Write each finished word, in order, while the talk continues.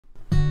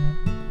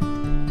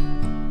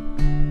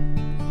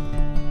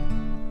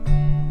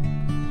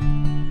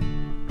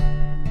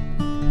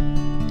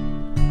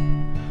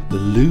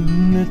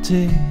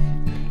lunatic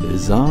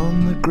is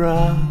on the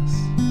grass.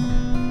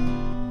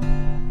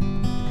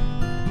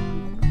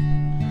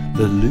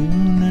 The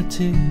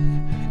lunatic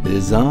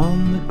is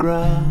on the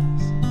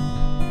grass,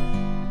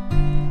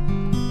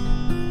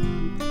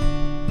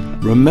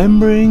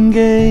 remembering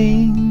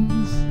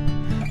games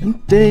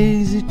and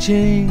daisy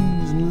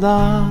chains and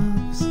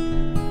laughs.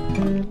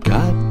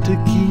 Got to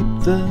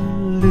keep the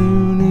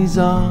loonies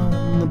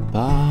on the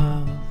path.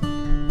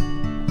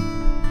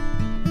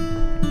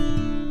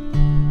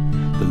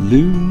 The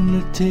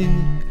lunatic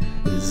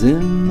is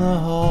in the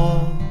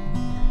hall.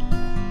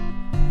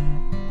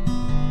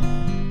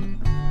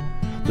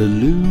 The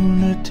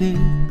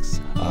lunatics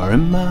are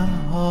in my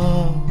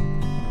hall.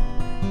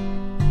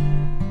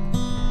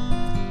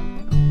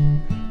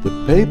 The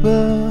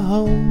paper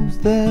holds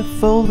their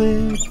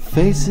folded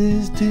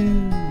faces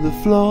to the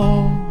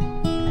floor,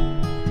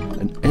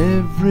 and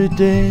every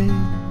day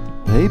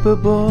the paper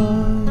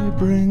boy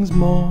brings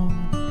more.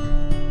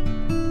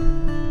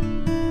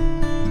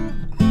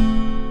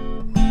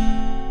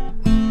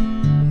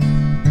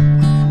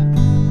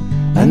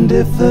 And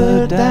if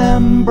the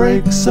dam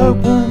breaks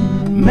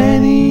open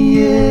many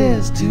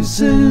years too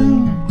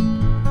soon,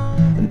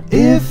 and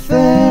if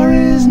there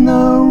is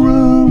no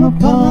room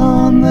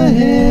upon the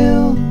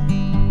hill,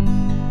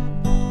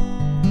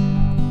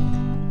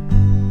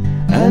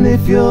 and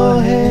if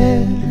your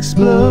head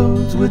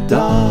explodes with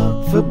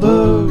dark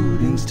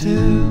forebodings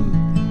too,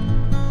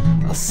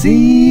 I'll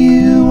see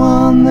you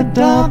on the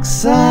dark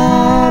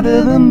side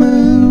of the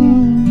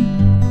moon.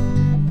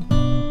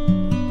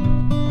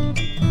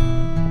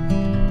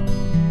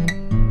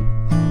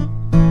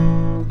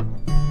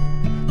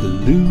 The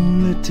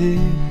lunatic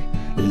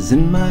is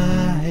in my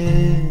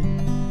head.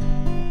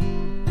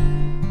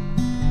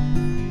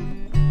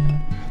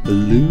 The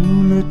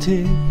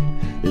lunatic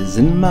is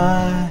in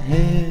my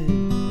head.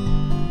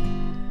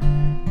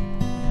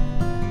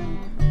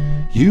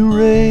 You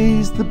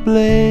raise the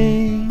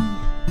blade,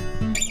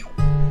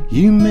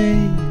 you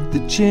make the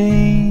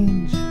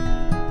change,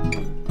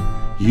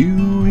 you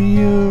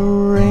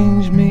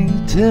rearrange me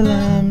till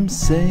I'm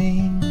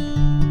sane.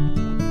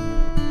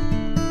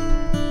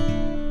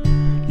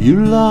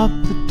 You lock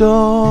the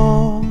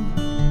door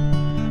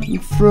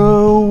and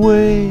throw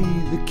away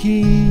the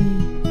key.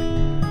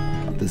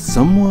 There's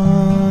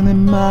someone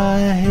in my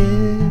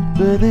head,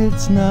 but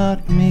it's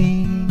not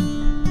me.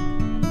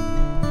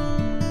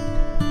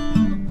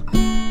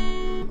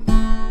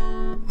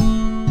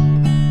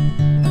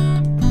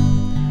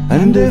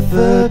 And if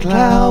a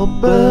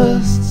cloud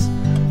bursts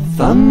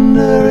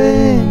thunder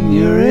in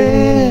your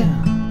ear,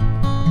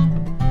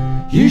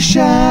 you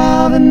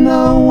shout and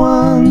no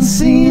one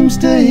seems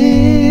to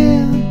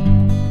hear.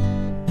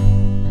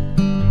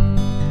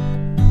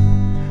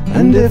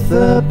 And if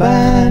the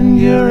band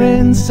you're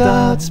in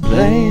starts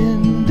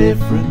playing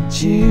different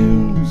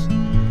tunes,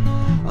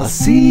 I'll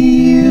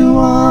see you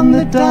on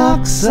the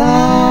dark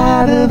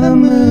side of the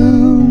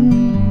moon.